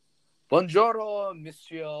Buongiorno,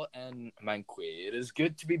 Monsieur and Manqui. It is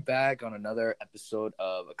good to be back on another episode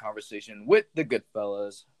of A Conversation with the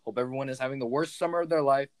Goodfellas. Hope everyone is having the worst summer of their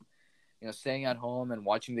life. Staying at home and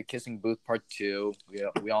watching The Kissing Booth Part 2.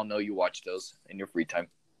 We all know you watch those in your free time.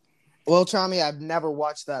 Well, Chami, I've never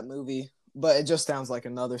watched that movie, but it just sounds like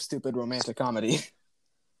another stupid romantic comedy.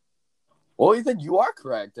 Well, Ethan, you are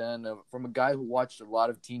correct. And from a guy who watched a lot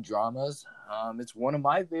of teen dramas, it's one of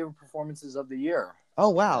my favorite performances of the year. Oh,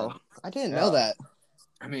 wow. I didn't know that.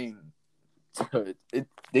 I mean,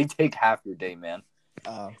 they take half your day, man.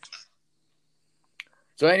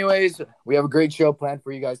 So anyways, we have a great show planned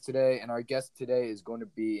for you guys today. And our guest today is going to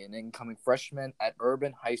be an incoming freshman at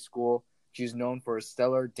Urban High School. She's known for her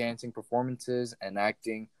stellar dancing performances and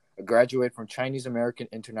acting, a graduate from Chinese American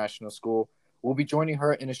International School. We'll be joining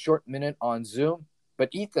her in a short minute on Zoom. But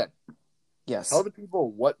Ethan, yes, tell the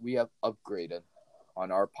people what we have upgraded on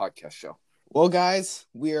our podcast show. Well, guys,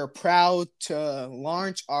 we are proud to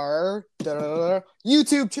launch our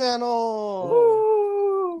YouTube channel.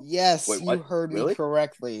 Woo! Yes, Wait, you heard really? me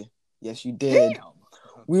correctly. Yes, you did. Damn.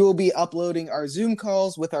 We will be uploading our Zoom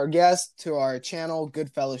calls with our guests to our channel,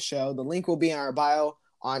 Goodfellas Show. The link will be in our bio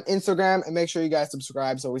on Instagram, and make sure you guys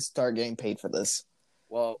subscribe so we start getting paid for this.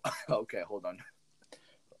 Well, okay, hold on.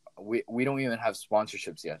 We don't even have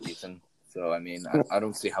sponsorships yet, Ethan. So I mean, I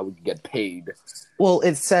don't see how we can get paid. Well,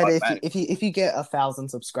 it said if you get 1,000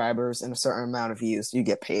 subscribers and a certain amount of views, you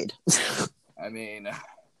get paid. I mean,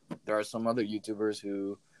 there are some other YouTubers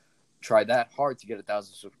who try that hard to get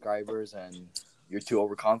 1,000 subscribers, and you're too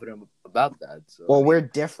overconfident about that. So, well, we're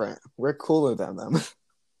different. We're cooler than them.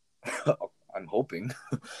 I'm hoping.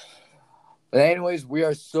 But anyways, we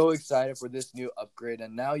are so excited for this new upgrade,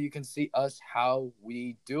 and now you can see us how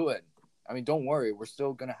we do it. I mean, don't worry. We're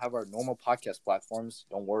still going to have our normal podcast platforms.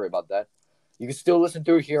 Don't worry about that. You can still listen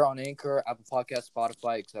through here on Anchor, Apple Podcasts,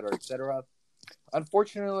 Spotify, etc., etc.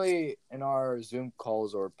 Unfortunately, in our Zoom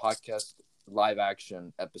calls or podcast live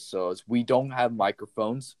action episodes, we don't have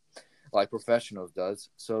microphones like professionals does.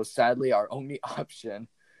 So sadly, our only option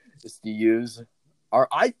is to use our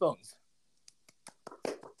iPhones.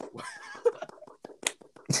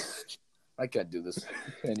 I can't do this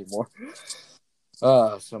anymore.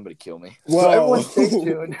 Somebody kill me. Whoa. So everyone stay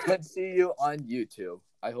tuned and see you on YouTube.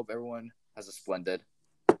 I hope everyone has a splendid.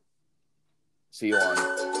 See you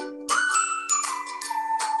on